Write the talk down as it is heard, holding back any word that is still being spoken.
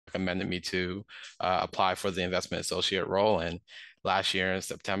recommended me to apply for the investment associate role. And last year in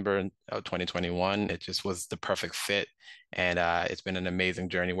September of 2021, it just was the perfect fit. And it's been an amazing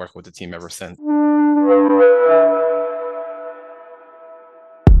journey working with the team ever since.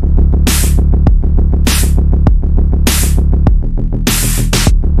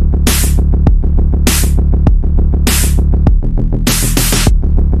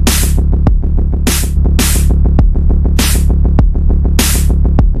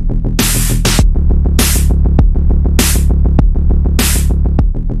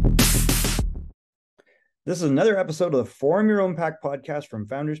 This is another episode of the Form Your Own Pack podcast from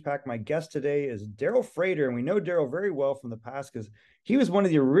Founders Pack. My guest today is Darrel Frater, and we know Darrel very well from the past because he was one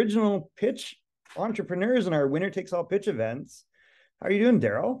of the original pitch entrepreneurs in our winner takes all pitch events. How are you doing,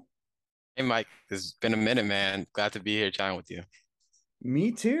 Darrel? Hey, Mike, it's been a minute, man. Glad to be here chatting with you.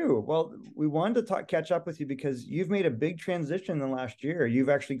 Me too. Well, we wanted to catch up with you because you've made a big transition in the last year. You've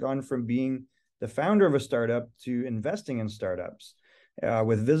actually gone from being the founder of a startup to investing in startups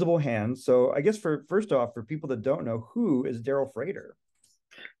with visible hands. So I guess first off, for people that don't know, who is Darrel Frater?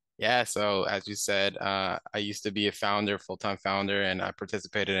 Yeah, so as you said, I used to be a founder, full-time founder, and I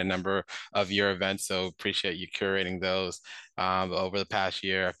participated in a number of your events. So appreciate you curating those. Over the past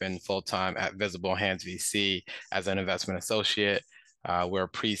year, I've been full-time at Visible Hands VC as an investment associate. We're a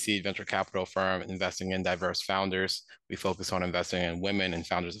pre-seed venture capital firm investing in diverse founders. We focus on investing in women and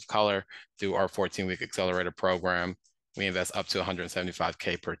founders of color through our 14-week accelerator program. We invest up to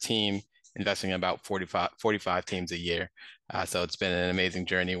 175K per team, investing in about 45 teams a year. So it's been an amazing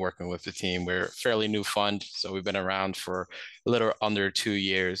journey working with the team. We're a fairly new fund, so we've been around for a little under 2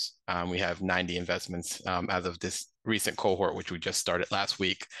 years. We have 90 investments as of this recent cohort, which we just started last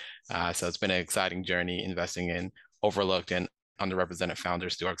week. So it's been an exciting journey investing in overlooked and underrepresented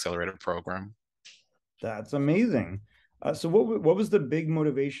founders through our accelerator program. That's amazing. So what was the big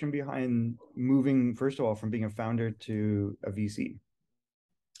motivation behind moving, first of all, from being a founder to a VC?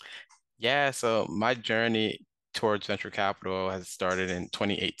 Yeah, so my journey towards venture capital has started in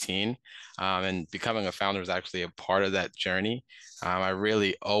 2018, and becoming a founder is actually a part of that journey. I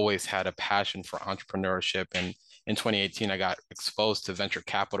really always had a passion for entrepreneurship, and in 2018, I got exposed to venture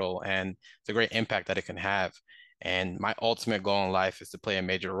capital and the great impact that it can have. And my ultimate goal in life is to play a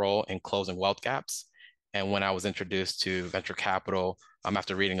major role in closing wealth gaps. And when I was introduced to venture capital,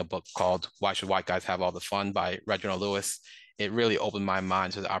 after reading a book called Why Should White Guys Have All the Fun by Reginald Lewis, it really opened my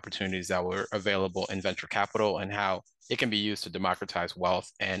mind to the opportunities that were available in venture capital and how it can be used to democratize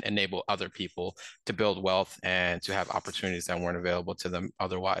wealth and enable other people to build wealth and to have opportunities that weren't available to them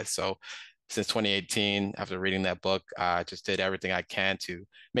otherwise. So since 2018, after reading that book, I just did everything I can to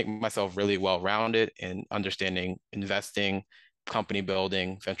make myself really well-rounded in understanding investing, company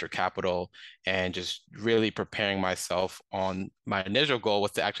building, venture capital, and just really preparing myself on my initial goal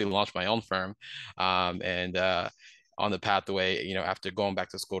was to actually launch my own firm. And On the pathway, after going back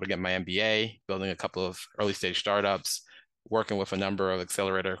to school to get my MBA, building a couple of early stage startups, working with a number of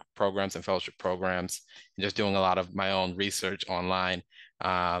accelerator programs and fellowship programs, and just doing a lot of my own research online.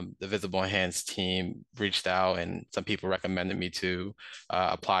 The Visible Hands team reached out, and some people recommended me to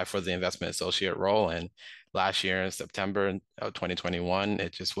apply for the investment associate role. And last year in September of 2021,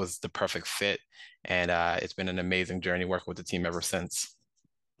 it just was the perfect fit. And it's been an amazing journey working with the team ever since.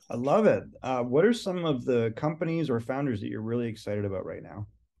 I love it. What are some of the companies or founders that you're really excited about right now?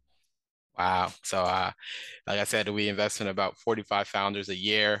 Wow. So, like I said, we invest in about 45 founders a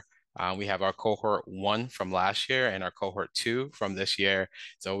year. We have our cohort one from last year and our cohort two from this year.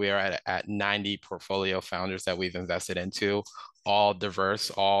 So we are at 90 portfolio founders that we've invested into, all diverse,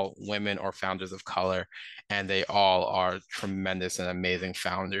 all women or founders of color, and they all are tremendous and amazing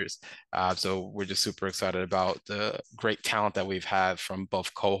founders. So we're just super excited about the great talent that we've had from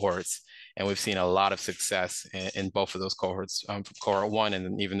both cohorts. And we've seen a lot of success in both of those cohorts, from cohort one and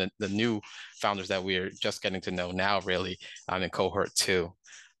then even the new founders that we're just getting to know now, really, in cohort two.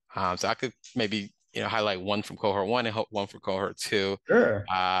 So I could maybe highlight one from cohort one and one from cohort two. Sure.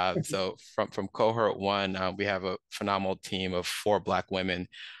 So from cohort one, we have a phenomenal team of four Black women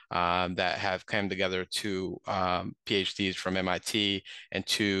that have come together, two PhDs from MIT and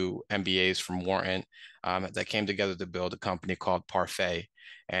two MBAs from Wharton, that came together to build a company called Parfait.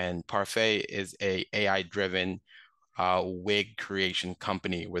 And Parfait is a AI-driven wig creation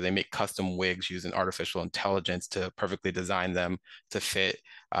company where they make custom wigs using artificial intelligence to perfectly design them to fit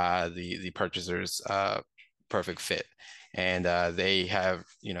the purchaser's perfect fit. And they have,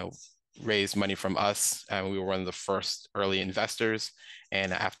 raised money from us, and we were one of the first early investors.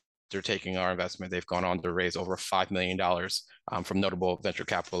 And after taking our investment, they've gone on to raise over $5 million from notable venture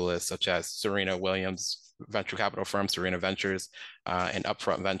capitalists such as Serena Williams, venture capital firm Serena Ventures, and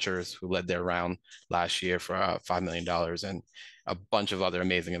Upfront Ventures, who led their round last year for $5 million, and a bunch of other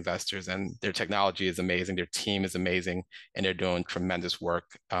amazing investors. And their technology is amazing, their team is amazing, and they're doing tremendous work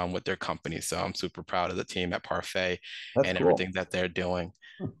with their company. So I'm super proud of the team at Parfait That's and cool. everything that they're doing.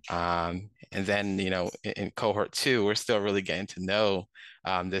 And then, in cohort two, we're still really getting to know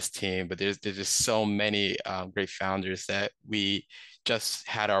this team, but there's just so many great founders that we just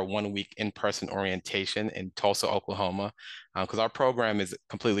had our 1 week in-person orientation in Tulsa, Oklahoma, because our program is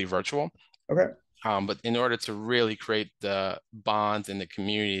completely virtual. Okay. But in order to really create the bonds in the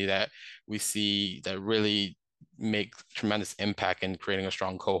community that we see that really make tremendous impact in creating a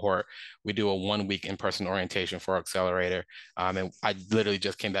strong cohort, we do a 1 week in-person orientation for our accelerator. And I literally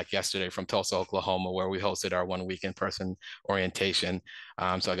just came back yesterday from Tulsa, Oklahoma, where we hosted our 1 week in-person orientation.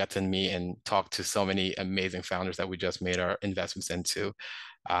 So I got to meet and talk to so many amazing founders that we just made our investments into.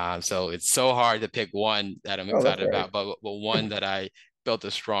 So it's so hard to pick one that I'm Oh, that's excited right. about, but one that I built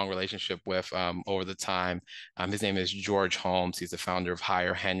a strong relationship with over the time. His name is George Holmes. He's the founder of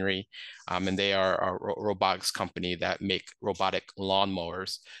Hire Henry, and they are a robotics company that make robotic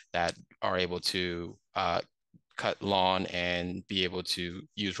lawnmowers that are able to cut lawn and be able to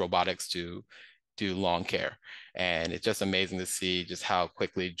use robotics to do lawn care. And it's just amazing to see just how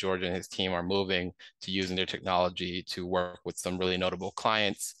quickly George and his team are moving to using their technology to work with some really notable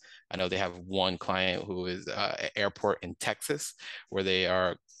clients. I know they have one client who is an airport in Texas where they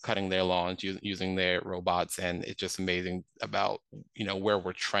are cutting their lawns using their robots. And it's just amazing about, where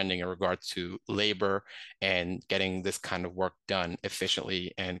we're trending in regards to labor and getting this kind of work done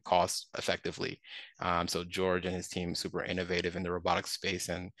efficiently and cost effectively. So George and his team super innovative in the robotics space,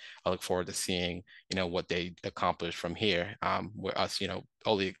 and I look forward to seeing, what they accomplish from here. We're us,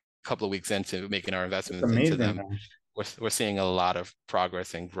 only a couple of weeks into making our It's investments into amazing, them. man. We're seeing a lot of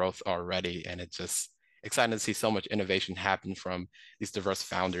progress and growth already, and it's just exciting to see so much innovation happen from these diverse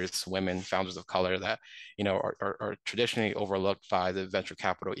founders, women, founders of color that are traditionally overlooked by the venture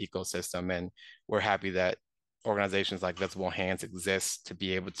capital ecosystem. And we're happy that organizations like Visible Hands exist to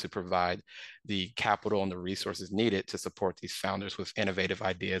be able to provide the capital and the resources needed to support these founders with innovative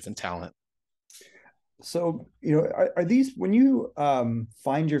ideas and talent. So, are these when you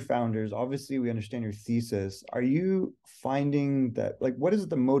find your founders, obviously we understand your thesis. Are you finding that like what is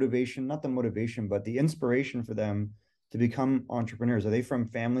the motivation, not the motivation, but the inspiration for them to become entrepreneurs? Are they from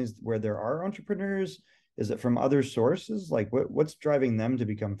families where there are entrepreneurs? Is it from other sources? Like what's driving them to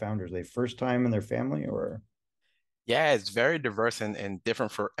become founders? Are they first time in their family or Yeah, it's very diverse and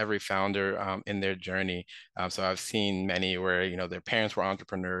different for every founder in their journey. So I've seen many where, their parents were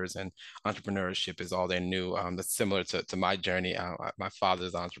entrepreneurs and entrepreneurship is all they knew. That's similar to my journey. My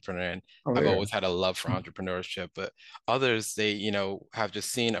father's an entrepreneur and oh I've there? always had a love for entrepreneurship, but others, they, have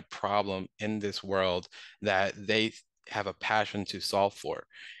just seen a problem in this world that they have a passion to solve for.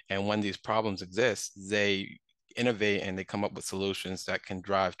 And when these problems exist, they innovate and they come up with solutions that can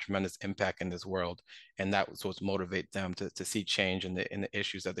drive tremendous impact in this world, and that's what motivates them to see change in the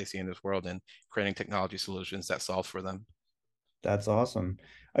issues that they see in this world and creating technology solutions that solve for them. That's awesome.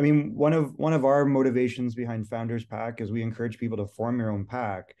 I mean, one of our motivations behind Founders Pack is we encourage people to form your own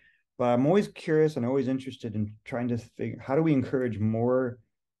pack. But I'm always curious and always interested in trying to figure how do we encourage more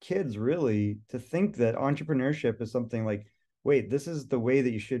kids really to think that entrepreneurship is something like, wait, this is the way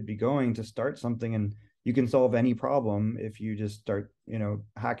that you should be going to start something and you can solve any problem if you just start,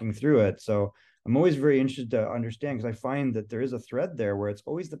 hacking through it. So I'm always very interested to understand because I find that there is a thread there where it's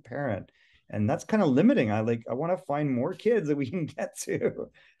always the parent and that's kind of limiting. I want to find more kids that we can get to,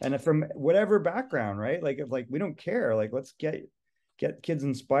 and from whatever background, right? Like if like we don't care, like let's get kids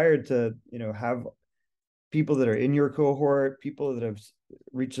inspired to have people that are in your cohort, people that have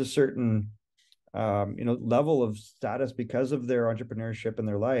reached a certain level of status because of their entrepreneurship in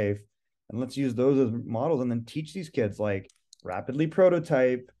their life, and let's use those as models, and then teach these kids like rapidly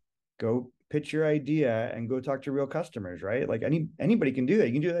prototype, go pitch your idea, and go talk to real customers, right? Like anybody can do that.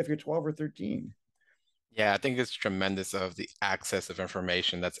 You can do that if you're 12 or 13. Yeah, I think it's tremendous of the access of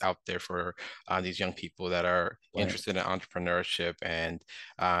information that's out there for these young people that are Right. interested in entrepreneurship. And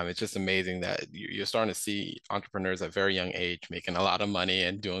it's just amazing that you're starting to see entrepreneurs at very young age making a lot of money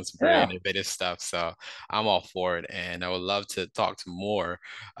and doing some very Yeah. innovative stuff. So I'm all for it. And I would love to talk to more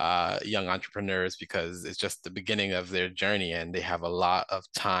young entrepreneurs because it's just the beginning of their journey and they have a lot of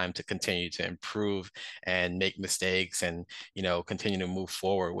time to continue to improve and make mistakes and, continue to move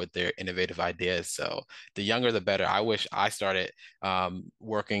forward with their innovative ideas. So the younger, the better. I wish I started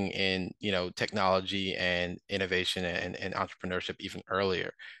working in, technology and innovation and entrepreneurship even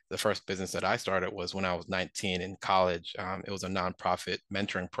earlier. The first business that I started was when I was 19 in college. It was a nonprofit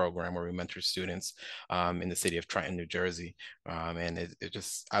mentoring program where we mentor students in the city of Trenton, New Jersey. And it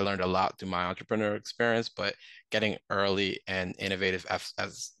just, I learned a lot through my entrepreneur experience, but getting early and innovative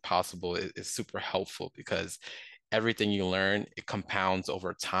as possible is super helpful because everything you learn, it compounds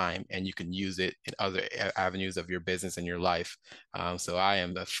over time and you can use it in other avenues of your business and your life. So I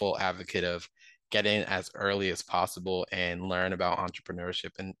am a full advocate of get in as early as possible and learn about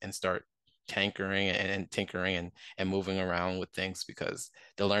entrepreneurship and start tinkering and moving around with things because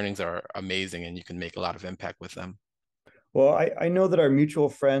the learnings are amazing and you can make a lot of impact with them. Well, I know that our mutual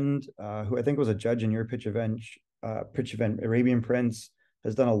friend, who I think was a judge in your pitch event, Arabian Prince,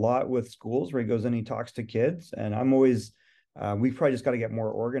 has done a lot with schools where he goes in and he talks to kids. And I'm always, we've probably just got to get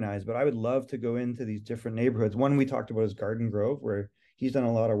more organized, but I would love to go into these different neighborhoods. One we talked about is Garden Grove, where he's done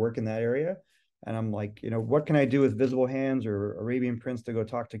a lot of work in that area. And I'm like, what can I do with Visible Hands or Arabian Prince to go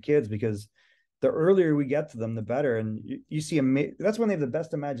talk to kids? Because the earlier we get to them, the better. And you see, that's when they have the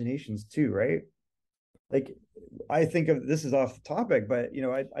best imaginations too, right? Like I think of this is off the topic, but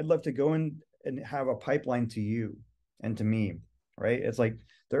I'd love to go in and have a pipeline to you and to me, right? It's like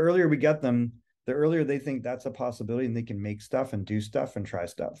the earlier we get them, the earlier they think that's a possibility and they can make stuff and do stuff and try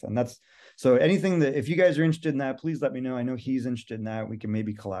stuff. And that's so anything that if you guys are interested in that, please let me know. I know he's interested in that. We can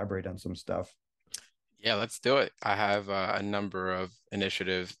maybe collaborate on some stuff. Yeah, let's do it. I have a number of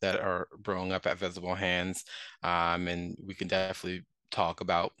initiatives that are growing up at Visible Hands, and we can definitely talk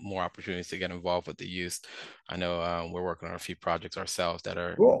about more opportunities to get involved with the youth. I know we're working on a few projects ourselves that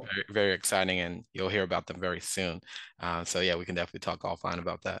are Cool. very, very exciting, and you'll hear about them very soon. So yeah, we can definitely talk offline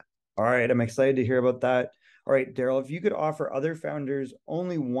about that. All right. I'm excited to hear about that. All right, Darrel, if you could offer other founders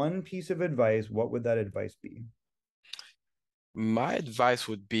only one piece of advice, what would that advice be? My advice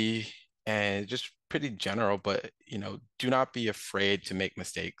would be, and just pretty general, but do not be afraid to make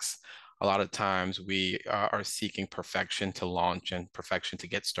mistakes. A lot of times we are seeking perfection to launch and perfection to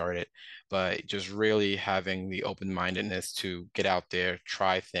get started, but just really having the open-mindedness to get out there,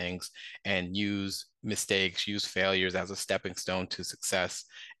 try things, and use mistakes, use failures as a stepping stone to success,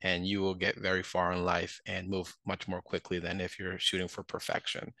 and you will get very far in life and move much more quickly than if you're shooting for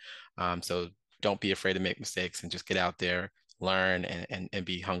perfection. So don't be afraid to make mistakes and just get out there, learn and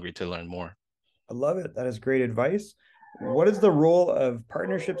be hungry to learn more. I love it. That is great advice. What has the role of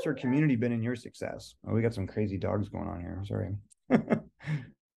partnerships or community been in your success? Oh, we got some crazy dogs going on here. Sorry.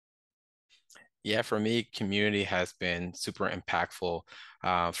 Yeah, for me, community has been super impactful.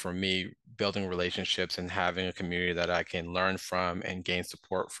 For me, building relationships and having a community that I can learn from and gain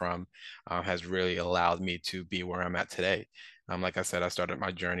support from has really allowed me to be where I'm at today. Like I said, I started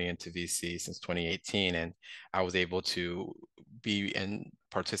my journey into VC since 2018, and I was able to be and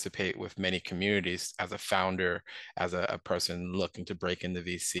participate with many communities as a founder, as a person looking to break into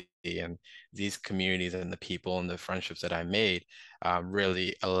VC. And these communities and the people and the friendships that I made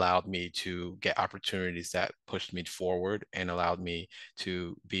really allowed me to get opportunities that pushed me forward and allowed me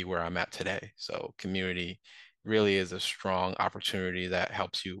to be where I'm at today. So community really is a strong opportunity that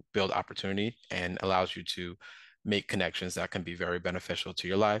helps you build opportunity and allows you to make connections that can be very beneficial to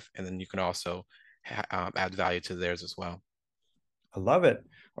your life. And then you can also add value to theirs as well. I love it.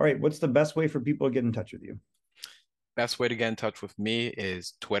 All right. What's the best way for people to get in touch with you? Best way to get in touch with me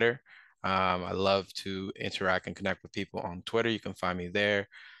is Twitter. I love to interact and connect with people on Twitter. You can find me there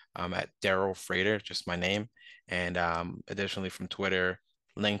at Darrel Frater, just my name. And additionally, from Twitter,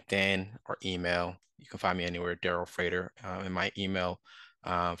 LinkedIn, or email, you can find me anywhere, Darrel Frater. And my email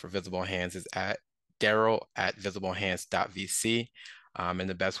for Visible Hands is at Darrel@visiblehands.vc. And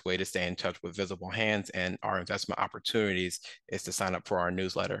the best way to stay in touch with Visible Hands and our investment opportunities is to sign up for our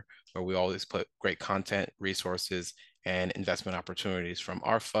newsletter, where we always put great content, resources, and investment opportunities from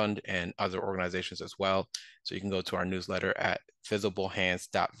our fund and other organizations as well. So you can go to our newsletter at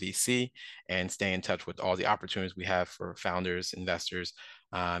visiblehands.vc and stay in touch with all the opportunities we have for founders, investors,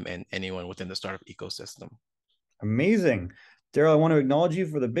 and anyone within the startup ecosystem. Amazing. Darrel, I want to acknowledge you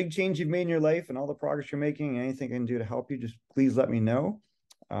for the big change you've made in your life and all the progress you're making. Anything I can do to help you, just please let me know.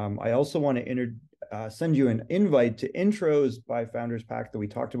 I also want to send you an invite to Intros by Founders Pack that we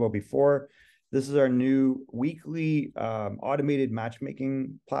talked about before. This is our new weekly automated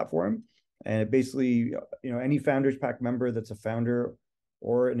matchmaking platform. And it basically, any Founders Pack member that's a founder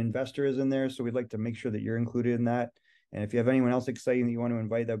or an investor is in there. So we'd like to make sure that you're included in that. And if you have anyone else exciting that you want to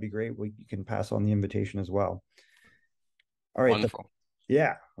invite, that'd be great. You can pass on the invitation as well. All right. Wonderful.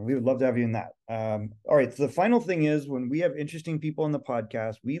 Yeah, we would love to have you in that. All right. So the final thing is when we have interesting people on the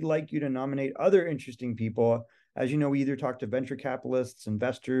podcast, we'd like you to nominate other interesting people. As you know, we either talk to venture capitalists,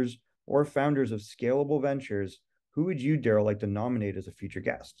 investors, or founders of scalable ventures. Who would you, Darrel, like to nominate as a future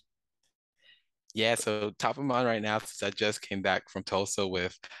guest? Yeah, so top of mind right now, since I just came back from Tulsa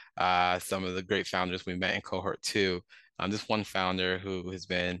with some of the great founders we met in cohort two. This one founder who has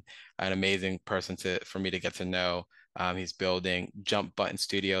been an amazing person for me to get to know. He's building Jump Button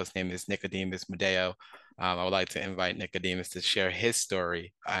Studio. His name is Nicodemus Medeo. I would like to invite Nicodemus to share his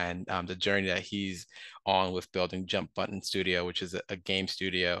story and the journey that he's on with building Jump Button Studio, which is a game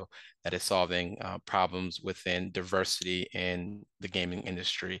studio that is solving problems within diversity in the gaming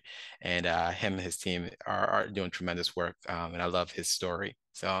industry. And him and his team are doing tremendous work. And I love his story.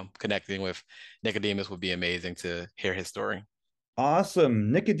 So connecting with Nicodemus would be amazing to hear his story.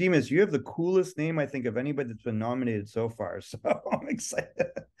 Awesome. Nicodemus, you have the coolest name, I think, of anybody that's been nominated so far. So I'm excited.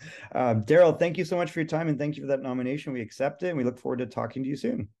 Darrel, thank you so much for your time and thank you for that nomination. We accept it and we look forward to talking to you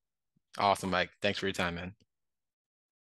soon. Awesome, Mike. Thanks for your time, man.